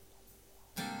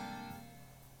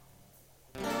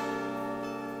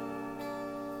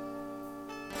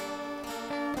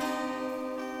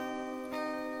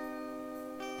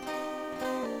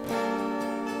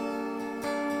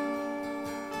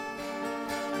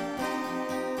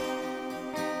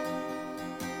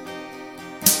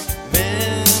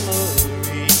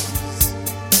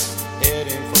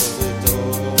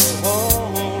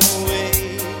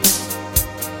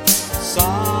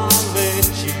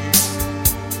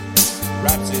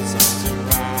wraps his arms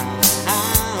around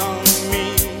me.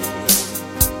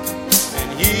 And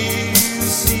you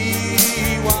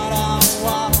see what I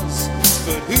was,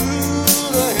 but who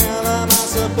the hell am I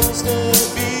supposed to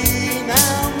be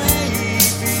now?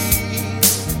 Maybe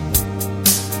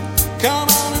come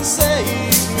on and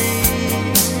save me.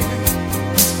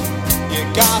 You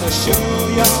gotta show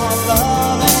your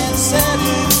love and set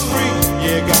it free.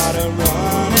 You gotta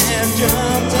run and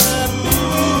jump to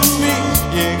move me.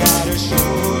 You gotta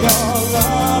show your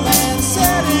love and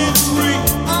set it free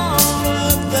all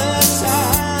of the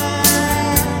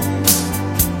time.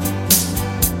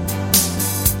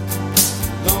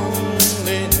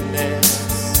 Loneliness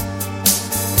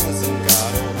hasn't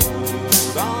got a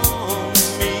hold on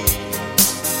me,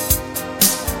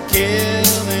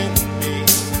 killing me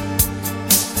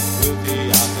with the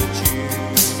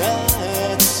opportunities.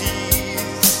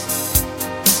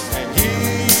 And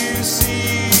here you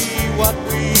see what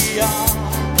we are,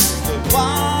 but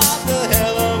what the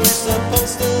hell are we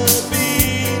supposed to be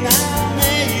now?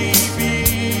 Maybe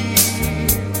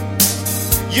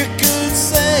you could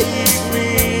save me.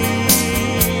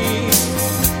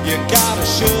 You gotta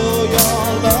show your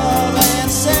love and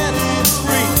set it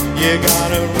free. You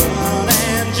gotta run